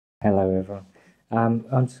Hello everyone.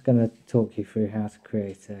 I'm just going to talk you through how to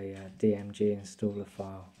create a DMG installer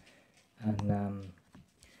file, and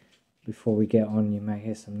before we get on, you may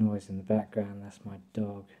hear some noise in the background. That's my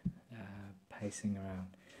dog pacing around.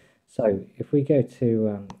 So if we go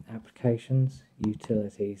to applications,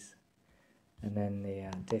 utilities, and then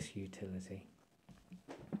the disk utility,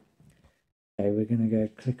 okay, we're going to go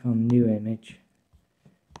click on new image.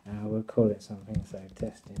 We'll call it something, so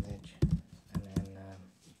test image, and then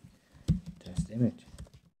test image.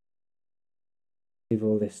 Leave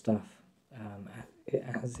all this stuff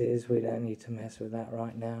as is. We don't need to mess with that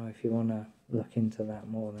right now. If you want to look into that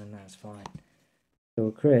more, then that's fine. So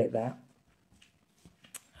we'll create that.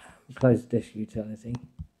 Close disk utility.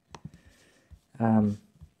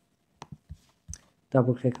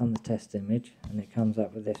 Double click on the test image, and it comes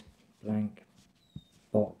up with this blank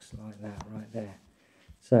box like that right there.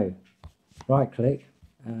 So right click,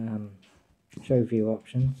 show view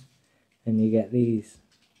options, and you get these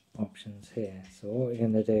options here. So what we're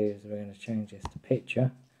going to do is we're going to change this to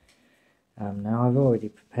picture. Now I've already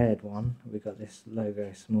prepared one. We've got this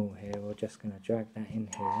logo small here. We're just going to drag that in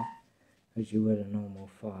here as you would a normal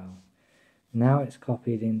file. Now it's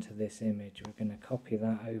copied into this image. We're going to copy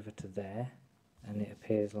that over to there, and it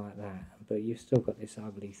appears like that, but you've still got this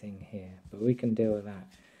ugly thing here, but we can deal with that.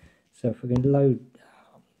 So if we can load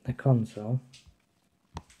the console,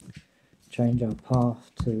 change our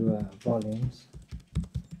path to volumes,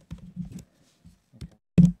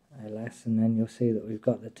 LS, and then you'll see that we've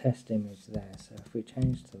got the test image there. So if we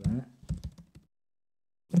change to that,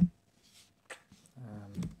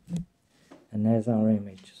 and there's our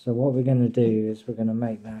image. So what we're going to do is we're going to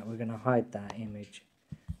make that, we're going to hide that image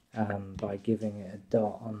by giving it a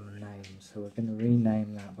dot on the name. So we're going to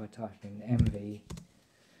rename that by typing MV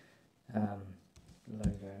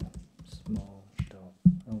logo small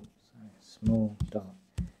dot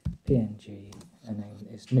PNG, and then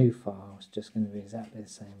its new file is just going to be exactly the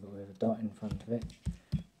same but with a dot in front of it.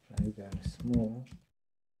 Logo small.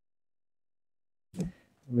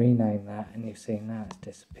 Rename that, and you've seen now it's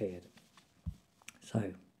disappeared.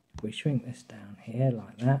 So we shrink this down here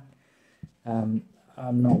like that. I'm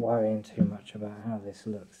not worrying too much about how this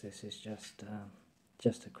looks. This is just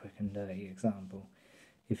a quick and dirty example.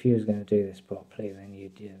 If you was going to do this properly, then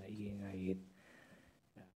you'd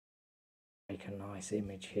make a nice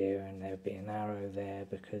image here, and there'd be an arrow there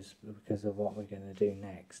because of what we're going to do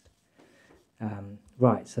next.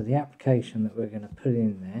 Right, so the application that we're going to put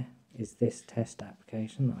in there is this test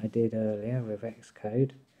application that I did earlier with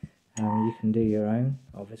Xcode. You can do your own,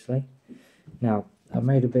 obviously. Now, I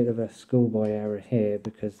made a bit of a schoolboy error here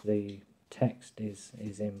because the text is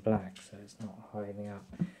in black, so it's not hiding up.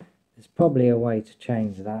 There's probably a way to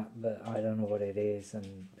change that, but I don't know what it is,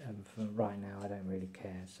 and for right now I don't really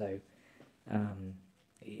care. So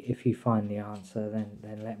if you find the answer,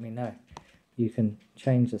 then let me know. You can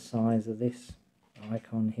change the size of this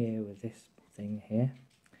icon here with this thing here.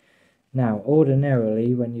 Now,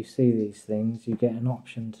 ordinarily, when you see these things, you get an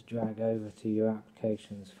option to drag over to your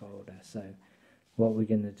applications folder. So what we're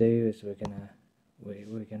going to do is we're going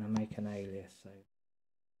to make an alias. So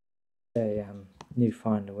a new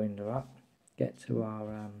Finder window up, get to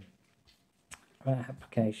our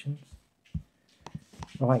applications,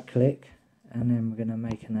 right click, and then we're going to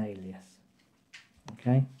make an alias.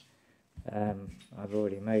 Okay, I've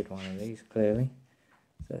already made one of these clearly,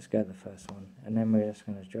 so let's go to the first one, and then we're just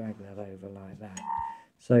going to drag that over like that.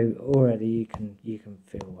 So already you can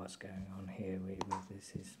feel what's going on here.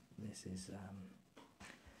 This is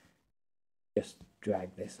just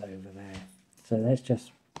drag this over there. So let's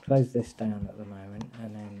just close this down at the moment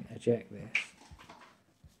and then eject this.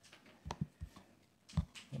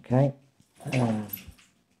 Okay.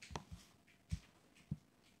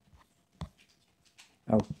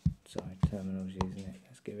 Oh, sorry, terminal's using it.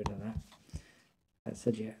 Let's get rid of that. Let's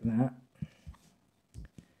eject that.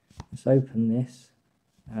 Let's open this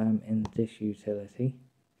in this utility,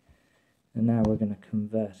 and now we're going to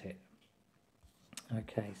convert it.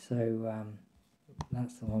 Okay, so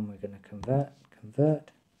that's the one we're going to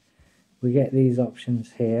convert. We get these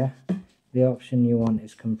options here. The option you want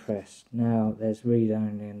is compressed. Now there's read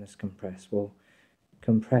only and there's compressed. Well,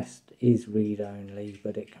 compressed is read only,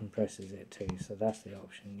 but it compresses it too, so that's the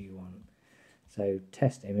option you want. So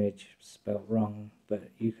test image spelt wrong,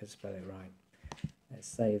 but you could spell it right. Let's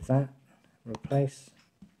save that, replace.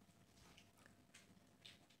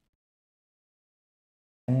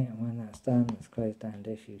 Okay, and when that's done, let's close down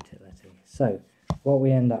this utility. So what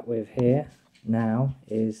we end up with here now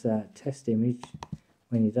is test image.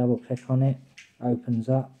 When you double click on it, opens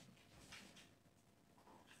up,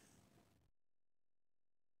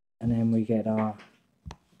 and then we get our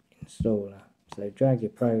installer. So drag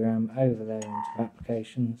your program over there into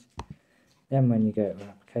applications. Then when you go to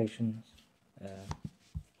applications, well,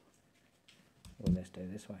 let's do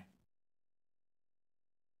it this way.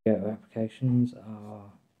 Go to applications,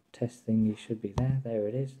 our test thingy should be there. There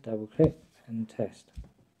it is. Double click and test.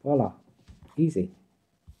 Voila, easy.